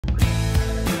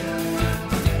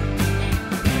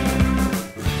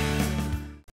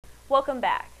Welcome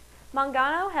back.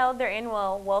 Mungano held their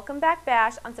annual Welcome Back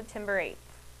Bash on September 8th.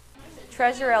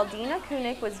 Treasurer Eldina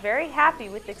Kunic was very happy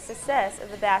with the success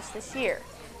of the bash this year.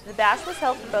 The bash was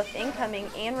held for both incoming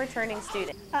and returning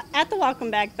students. At the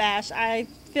Welcome Back Bash, I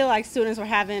feel like students were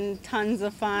having tons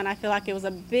of fun. I feel like it was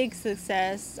a big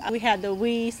success. We had the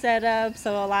Wii set up,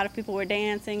 so a lot of people were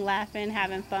dancing, laughing,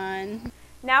 having fun.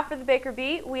 Now for the Baker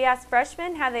Beat, we asked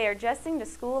freshmen how they are adjusting to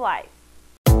school life.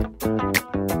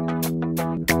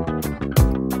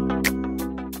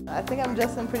 I think I'm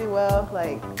adjusting pretty well.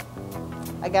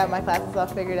 I got my classes all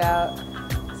figured out,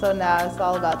 so now it's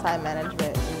all about time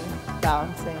management and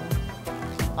balancing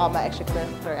all my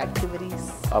extracurricular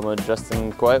activities. I'm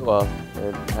adjusting quite well.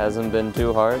 It hasn't been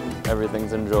too hard.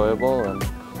 Everything's enjoyable, and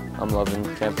I'm loving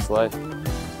campus life.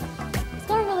 It's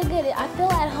going really good. I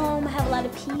feel at home. I have a lot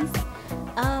of peace.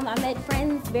 I met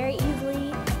friends very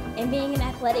easily, and being in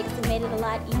athletics, it made it a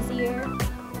lot easier.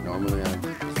 Normally,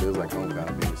 it feels like home kind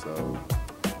of me, so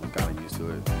I'm kind of used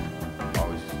to it. I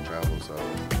always used to travel, so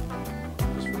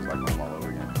it just feels like home all over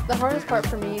again. The hardest part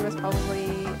for me was probably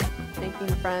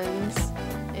making friends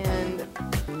and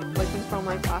looking for all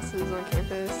my classes on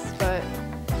campus, but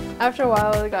after a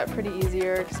while it got pretty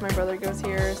easier because my brother goes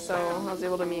here, so I was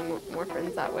able to meet more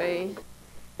friends that way.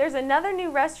 There's another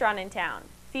new restaurant in town,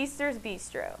 Feaster's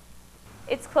Bistro.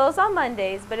 It's closed on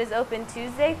Mondays, but is open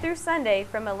Tuesday through Sunday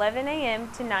from 11 a.m.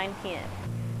 to 9 p.m.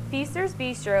 Feaster's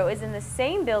Bistro is in the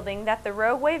same building that the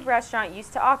Rogue Wave restaurant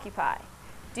used to occupy.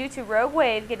 Due to Rogue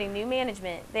Wave getting new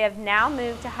management, they have now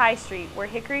moved to High Street where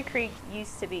Hickory Creek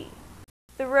used to be.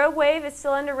 The Rogue Wave is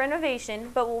still under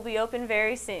renovation, but will be open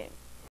very soon.